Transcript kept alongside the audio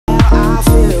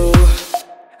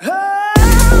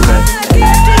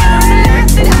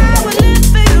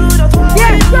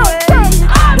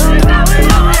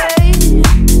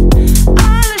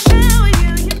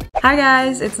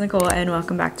guys, it's Nicole and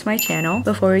welcome back to my channel.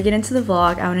 Before we get into the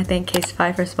vlog, I want to thank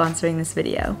Casetify for sponsoring this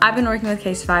video. I've been working with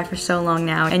Casetify for so long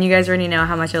now and you guys already know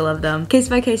how much I love them.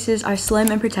 Casetify cases are slim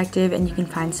and protective and you can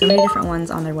find so many different ones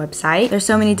on their website. There's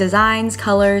so many designs,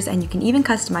 colors, and you can even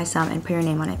customize some and put your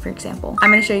name on it, for example. I'm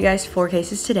going to show you guys 4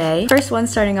 cases today. First one,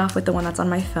 starting off with the one that's on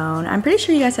my phone. I'm pretty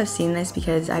sure you guys have seen this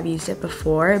because I've used it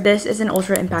before. This is an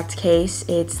Ultra Impact case.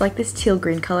 It's like this teal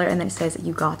green color and then it says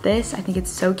you got this. I think it's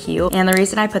so cute. And the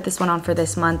reason I put this one on for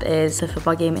this month is the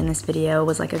football game in this video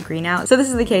was like a green out. So this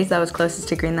is the case that was closest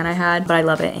to green that I had, but I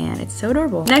love it and it's so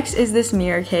adorable. Next is this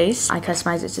mirror case. I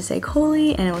customized it to say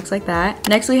Coley and it looks like that.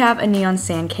 Next we have a neon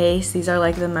sand case. These are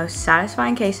like the most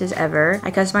satisfying cases ever.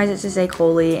 I customized it to say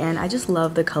Coley and I just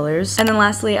love the colors. And then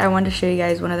lastly, I wanted to show you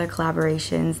guys one of their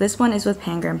collaborations. This one is with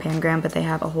Pangram, but they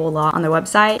have a whole lot on their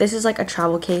website. This is like a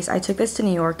travel case. I took this to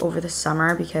New York over the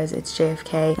summer because it's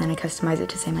JFK and I customized it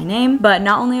to say my name. But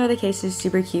not only are the cases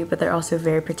super cute, but they're also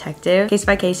very protective.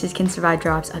 Casetify cases can survive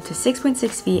drops up to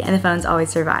 6.6 feet and the phones always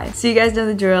survive. So you guys know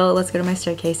the drill. Let's go to my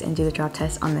staircase and do the drop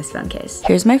test on this phone case.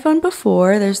 Here's my phone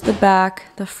before. There's the back,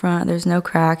 the front, there's no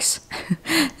cracks.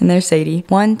 And there's Sadie.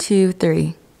 1, 2,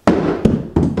 3.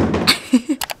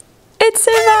 It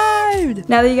survived!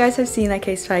 Now that you guys have seen that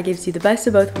Casetify gives you the best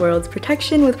of both worlds,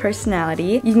 protection with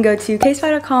personality, you can go to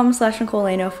casetify.com/Nicole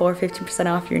Laeno for 15%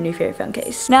 off your new favorite phone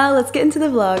case. Now let's get into the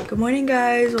vlog. Good morning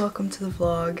guys, welcome to the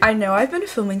vlog. I know I've been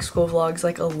filming school vlogs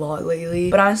like a lot lately,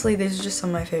 but honestly these are just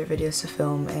some of my favorite videos to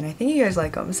film and I think you guys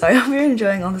like them, so I hope you're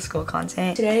enjoying all the school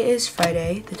content. Today is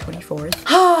Friday, the 24th.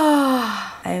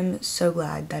 I am so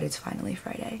glad that it's finally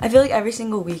Friday. I feel like every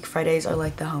single week Fridays are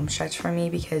like the home stretch for me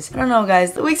because I don't know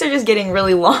guys, the weeks are just getting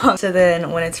really long. So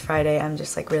then when it's Friday, I'm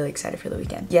just like really excited for the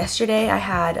weekend. Yesterday I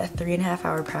had a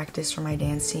 3.5-hour practice for my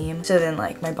dance team. So then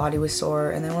like my body was sore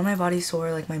and then when my body's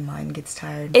sore, like my mind gets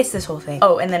tired. It's this whole thing.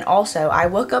 Oh, and then also I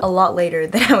woke up a lot later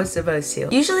than I was supposed to.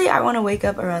 Usually I want to wake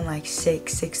up around like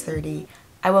 6:30.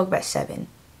 I woke up at 7.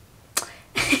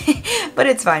 But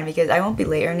it's fine because I won't be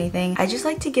late or anything. I just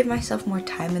like to give myself more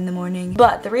time in the morning.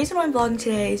 But the reason why I'm vlogging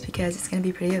today is because it's gonna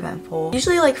be pretty eventful.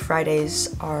 Usually like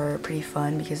Fridays are pretty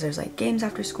fun because there's like games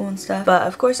after school and stuff. But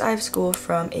of course I have school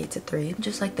from 8 to 3,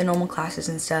 just like the normal classes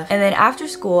and stuff. And then after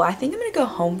school, I think I'm gonna go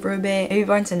home for a bit, maybe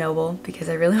Barnes & Noble because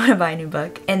I really want to buy a new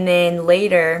book. And then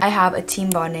later I have a team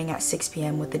bonding at 6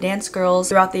 p.m. with the dance girls.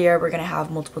 Throughout the year we're gonna have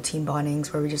multiple team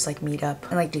bondings where we just like meet up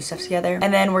and like do stuff together.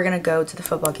 And then we're gonna go to the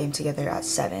football game together at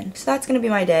 7. So that's gonna be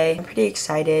my day. I'm pretty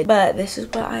excited, but this is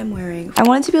what I'm wearing. I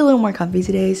wanted to be a little more comfy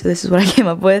today, so this is what I came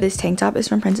up with. This tank top is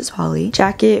from Princess Polly,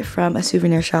 jacket from a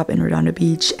souvenir shop in Redondo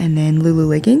Beach, and then Lulu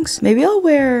leggings. Maybe I'll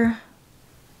wear...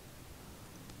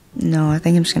 No, I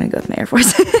think I'm just gonna go with my Air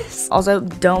Forces. Also,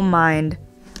 don't mind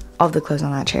all of the clothes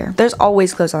on that chair. There's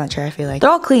always clothes on that chair, I feel like. They're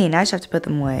all clean, I just have to put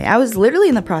them away. I was literally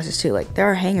in the process too, like there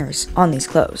are hangers on these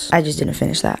clothes. I just didn't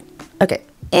finish that. Okay.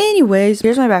 Anyways,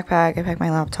 here's my backpack. I packed my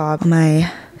laptop,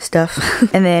 my stuff,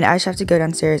 and then I just have to go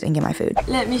downstairs and get my food.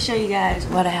 Let me show you guys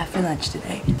what I have for lunch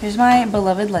today. Here's my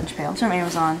beloved lunch pail. It's from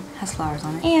Amazon, has flowers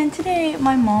on it. And today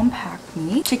my mom packed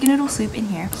me chicken noodle soup in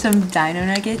here, some dino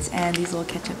nuggets and these little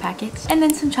ketchup packets, and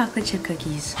then some chocolate chip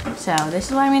cookies. So this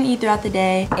is what I'm gonna eat throughout the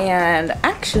day. And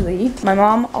actually, my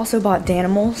mom also bought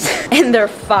Danimals and they're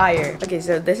fire. Okay,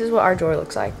 so this is what our drawer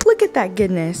looks like. Look at that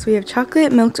goodness. We have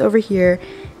chocolate milks over here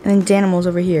and then Danimals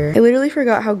over here. I literally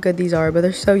forgot how good these are, but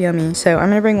they're so yummy. So I'm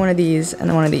gonna bring one of these and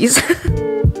then one of these.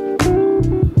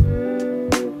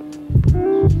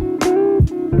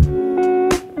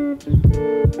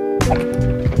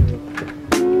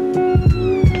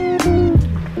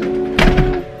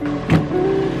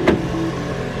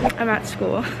 I'm at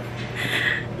school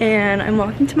and I'm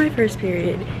walking to my first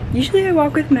period. Usually I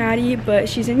walk with Maddie, but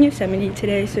she's in Yosemite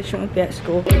today, so she won't be at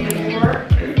school.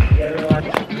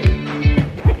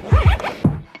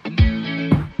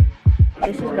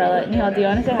 This is Bella. Nihal, do you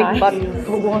want to say hi?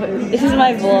 This is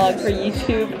my vlog for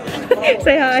YouTube.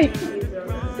 Say hi.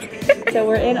 So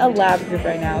we're in a lab group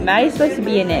right now. Maddie's supposed to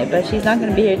be in it, but she's not going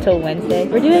to be here till Wednesday.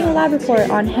 We're doing a lab report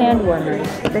on hand warmers.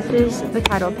 This is the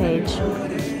title page.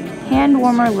 Hand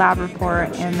warmer lab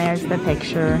report, and there's the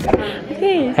picture.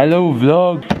 Okay. Hello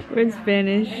vlog. We're in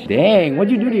Spanish. Dang,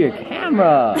 what'd you do to your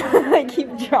camera? I keep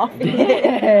dropping it.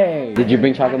 Dang. Did you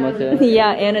bring chocolate milk today?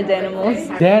 Yeah, and a Danimals.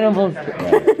 Danimals.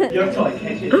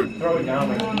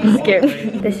 I'm scared.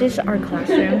 This is our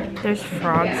classroom. There's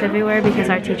frogs everywhere because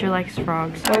our teacher likes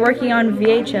frogs. We're working on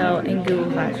VHL in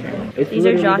Google Classroom. These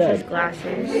are Josh's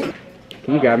glasses.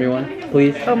 Can you grab me one,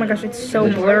 please? Oh my gosh, it's so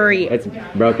blurry. It's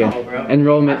broken.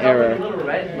 Enrollment error.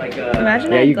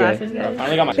 Imagine I had glasses, guys.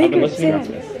 I got my chocolate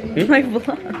milk. My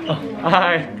vlog.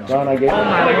 Hi. Ron, I gave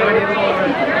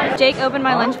Jake opened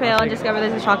my lunch pail and discovered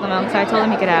there's a chocolate milk, so I told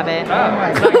him he could have it.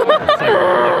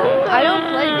 I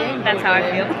don't play games. That's how I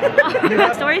feel.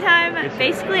 Story time.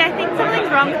 Basically, I think something's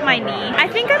wrong with my knee. I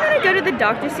think I'm gonna go to the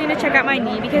doctor soon to check out my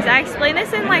knee because I explained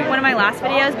this in like one of my last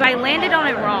videos, but I landed on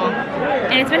it wrong.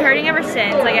 And it's been hurting ever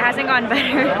since. Like it hasn't gotten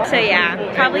better. So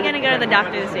yeah, probably gonna go to the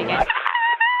doctor this weekend.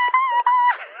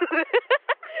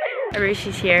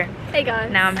 Arushi's here. Hey guys.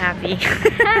 Now I'm happy.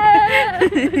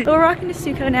 We're rocking to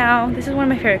Suko now. This is one of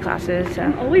my favorite classes.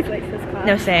 So. Always likes this class.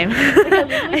 No, same.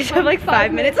 I just have like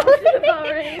 5 minutes left.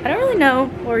 I don't really know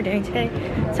what we're doing today.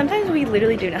 Sometimes we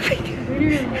literally do nothing.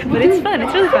 But it's fun.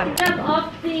 It's really fun. Step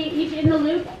off each in the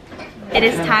loop. It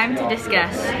is time to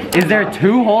discuss. Is there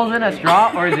 2 holes in a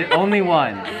straw or is it only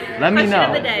 1? Let me know.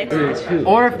 Question of the day.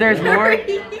 Or if there's more, or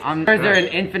is there an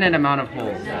infinite amount of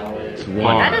holes? It's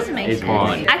one. That doesn't make sense.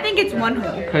 One. I think it's one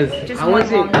hole. Because Just one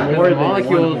long hole. more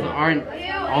molecules aren't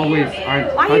always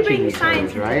Why are you touching bringing each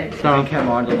science other, right? So Cam,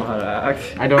 I don't know how to act.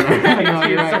 I don't know. No,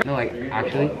 you're right. No, like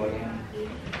actually.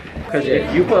 Because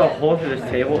if you put a hole through this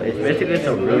table, it's basically just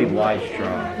a really wide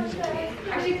straw.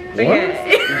 Okay.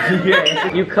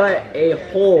 Yeah, you cut a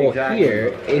hole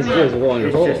here, it's just one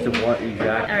hole. It's just one,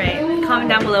 exactly. Alright, comment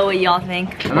down below what y'all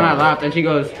think. And then I laughed and she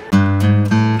goes,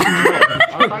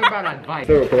 I was talking about advice.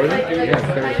 Still recording? Yes,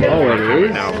 Oh, it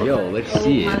is? Yo, let's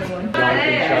see it.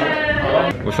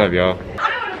 What's up, y'all?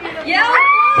 Yeah.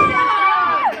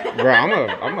 Bro,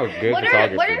 I'm a good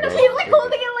photographer, bro. He's like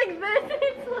holding it like this.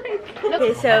 It's like.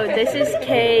 Okay, so this is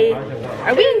K.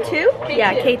 Are we in 2?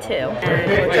 Yeah, K2.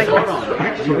 And it's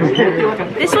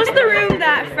like this was the room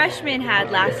that freshmen had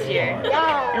last year.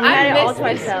 And we had it all to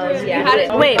ourselves.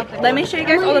 Yeah. Wait, let me show you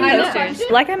guys all the posters.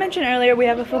 Like I mentioned earlier, we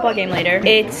have a football game later.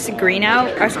 It's green out.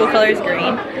 Our school color is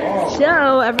green.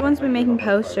 So everyone's been making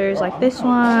posters like this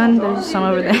one. There's some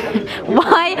over there.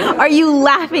 Why are you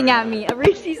laughing at me?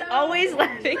 Arishi's always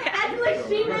laughing at me.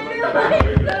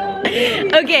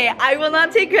 Okay, I will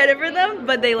not take credit for them,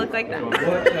 but they look like that.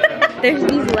 There's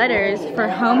these letters for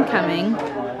homecoming,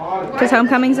 because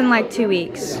homecoming's in like 2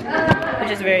 weeks, which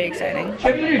is very exciting.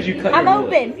 I'm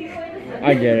open.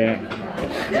 I get it.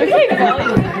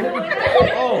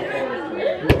 Oh!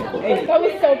 That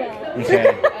was so bad.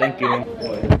 Okay, thank you.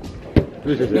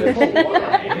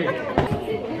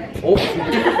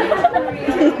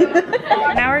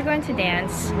 Now we're going to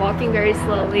dance. Walking very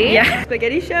slowly. Yeah.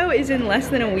 Spaghetti show is in less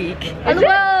than a week. Hello.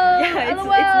 Yeah, it's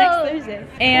next Thursday.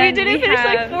 And We didn't finish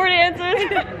like 4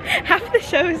 dances. half the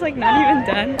show is like not even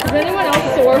done. Is anyone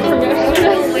else sore from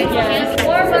yesterday? Yes.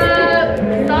 Warm up.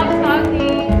 Stop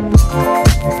talking.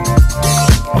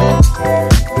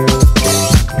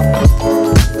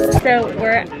 So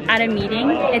we're at a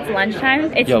meeting. It's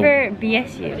lunchtime. It's for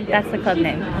BSU. That's the club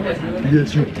name.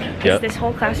 BSU. It's this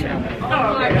whole classroom.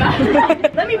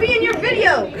 Let me be in your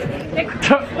video.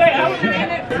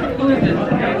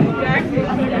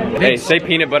 Hey, say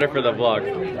peanut butter for the vlog.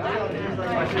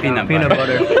 Peanut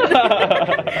butter.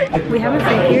 We have a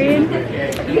free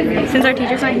period. Since our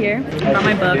teacher's not here, I brought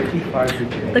my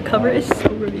book. The cover is so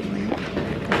revealing.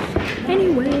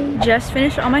 Anyway, just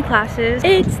finished all my classes.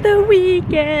 It's the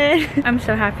weekend. I'm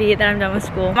so happy that I'm done with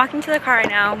school. I'm walking to the car right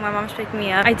now. My mom's picking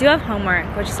me up. I do have homework,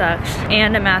 which sucks,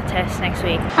 and a math test next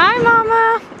week. Hi,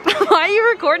 Mama. Why are you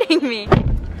recording me?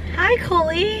 Hi,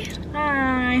 Coley.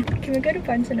 Hi. Can we go to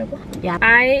Barnes & Noble? Yeah.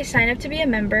 I signed up to be a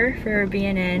member for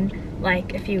BNN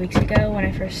like a few weeks ago when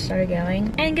I first started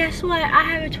going. And guess what? I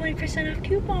have a 20% off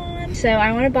coupon. So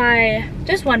I want to buy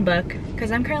just one book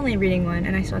because I'm currently reading one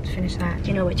and I still have to finish that. Do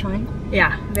you know which one?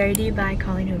 Yeah, Verity by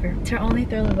Colleen Hoover. It's her only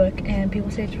thriller book and people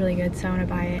say it's really good, so I want to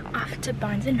buy it. Off to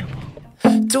Barnes &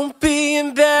 Noble. Don't be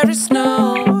embarrassed,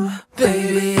 no,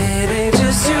 baby, it ain't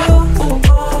just you.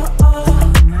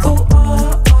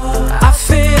 I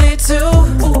feel it too.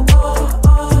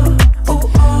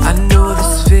 I know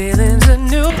this feeling's a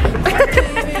new.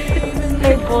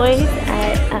 Her boys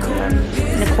at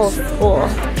Nicole's school.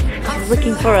 She's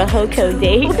looking for a Hoko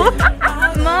date.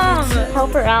 Mom!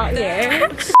 Help her out here.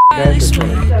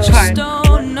 Just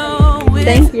don't know it.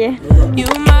 Thank you. You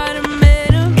might have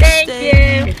made a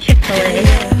mistake.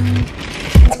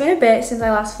 It's been a bit since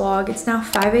I last vlogged. It's now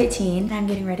 5:18 and I'm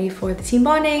getting ready for the team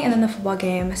bonding and then the football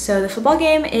game. So the football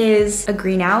game is a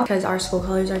green out because our school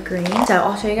colors are green. So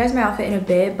I'll show you guys my outfit in a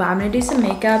bit, but I'm gonna do some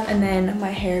makeup and then my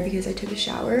hair because I took a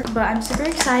shower. But I'm super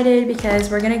excited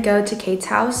because we're gonna go to Kate's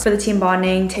house for the team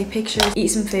bonding, take pictures, eat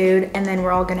some food, and then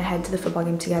we're all gonna head to the football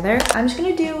game together. I'm just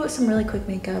gonna do some really quick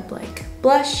makeup like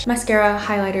blush, mascara,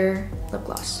 highlighter, lip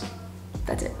gloss.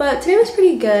 That's it. But today was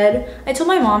pretty good. I told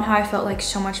my mom how I felt like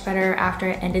so much better after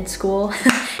I ended school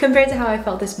compared to how I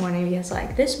felt this morning because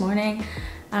like this morning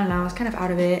I don't know, I was kind of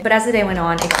out of it. But as the day went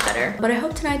on, it got better. But I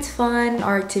hope tonight's fun.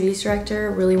 Our activities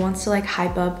director really wants to like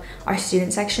hype up our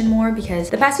student section more because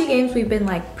the past few games we've been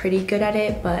like pretty good at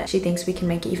it, but she thinks we can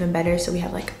make it even better. So we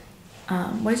have like,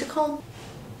 what is it called?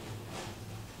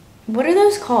 What are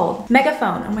those called?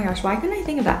 Megaphone. Oh my gosh, why couldn't I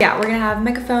think of that? Yeah, we're gonna have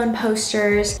megaphone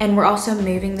posters, and we're also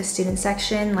moving the student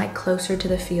section like closer to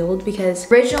the field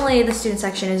because originally the student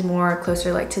section is more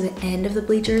closer like to the end of the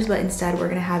bleachers, but instead we're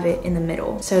gonna have it in the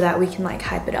middle so that we can like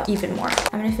hype it up even more.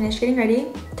 I'm gonna finish getting ready.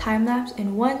 Time lapse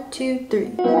in 1, 2,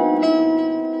 3.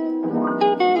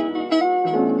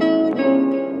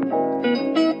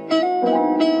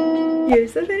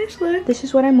 Here's the finished look. This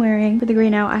is what I'm wearing for the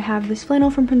green out. I have this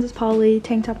flannel from Princess Polly,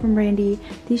 tank top from Brandy,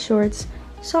 these shorts,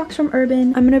 socks from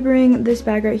Urban. I'm gonna bring this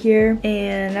bag right here,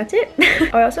 and that's it.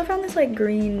 Oh, I also found this like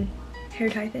green hair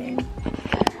tie thing.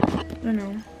 I don't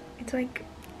know. It's like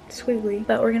squiggly.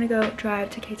 But we're gonna go drive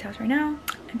to Kate's house right now.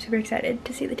 I'm super excited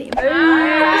to see the team.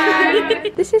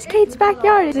 This is Kate's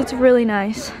backyard. It's really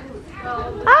nice.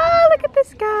 Ah, look at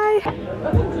this guy.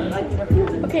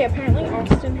 Okay, apparently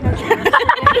Austin has.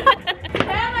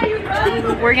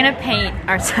 We're gonna paint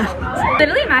ourselves.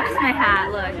 Literally matches my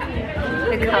hat, look.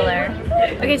 The color.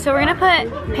 Okay, so we're gonna put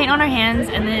paint on our hands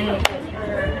and then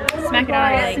smack it on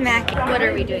our legs. Smack. What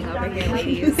are we doing over here,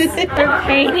 ladies? We're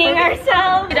painting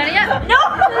ourselves. You done it yet? No!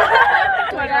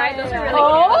 Alright, those are really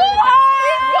Oh!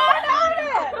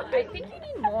 I think you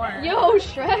need more. Yo,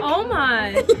 Shrek. Oh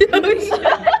my.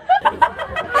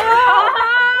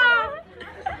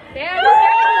 Damn,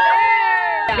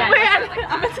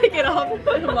 I'm gonna take it off.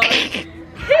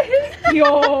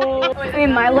 Yo. I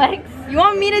mean, my legs. You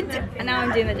want me to do? And now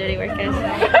I'm doing the dirty work, guys.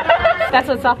 That's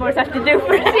what sophomores have to do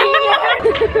for seniors.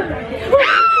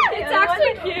 It's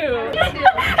actually cute.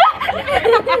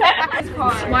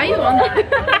 Why are you on that?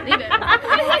 Leave it.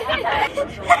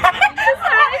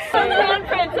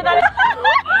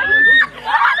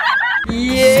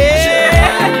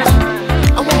 Yeah.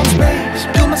 I want space,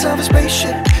 build myself a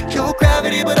spaceship. Your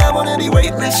gravity, but I wanna be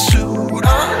weightless. Suit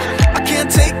on. I can't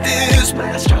take this.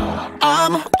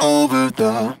 I'm over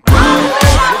the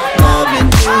loving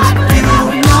this. You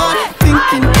not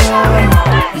thinking about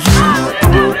you.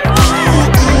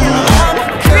 I'm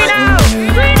cutting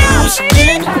loose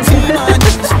into my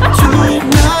knees. You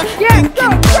not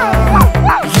thinking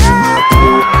about you.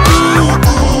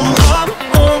 I'm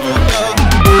over the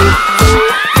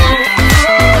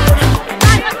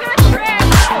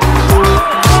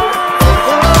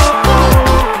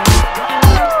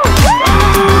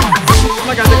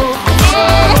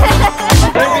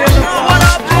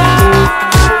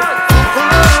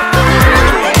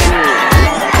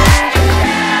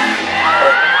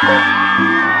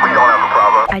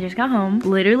I just got home.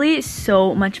 Literally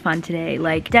so much fun today.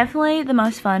 Like definitely the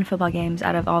most fun football games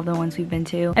out of all the ones we've been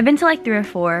to. I've been to like 3 or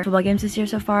 4 football games this year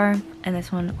so far, and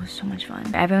this one was so much fun.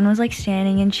 Everyone was like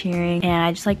standing and cheering, and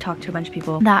I just like talked to a bunch of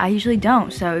people that I usually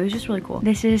don't, so it was just really cool.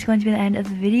 This is going to be the end of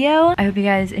the video. I hope you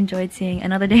guys enjoyed seeing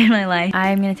another day in my life.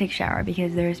 I'm gonna take a shower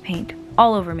because there's paint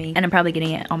all over me, and I'm probably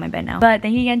getting it on my bed now. But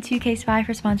thank you again to Case Spy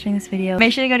for sponsoring this video.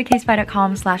 Make sure to go to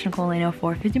casespy.com/Nicole Laeno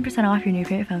for 15% off your new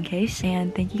favorite phone case.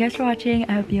 And thank you guys for watching.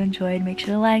 I hope you enjoyed. Make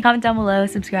sure to like, comment down below,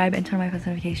 subscribe, and turn on my post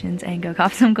notifications, and go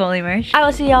cop some Coley merch. I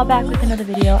will see y'all back with another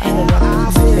video. I love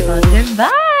y'all. Stay positive.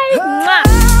 Bye.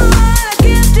 Mwah.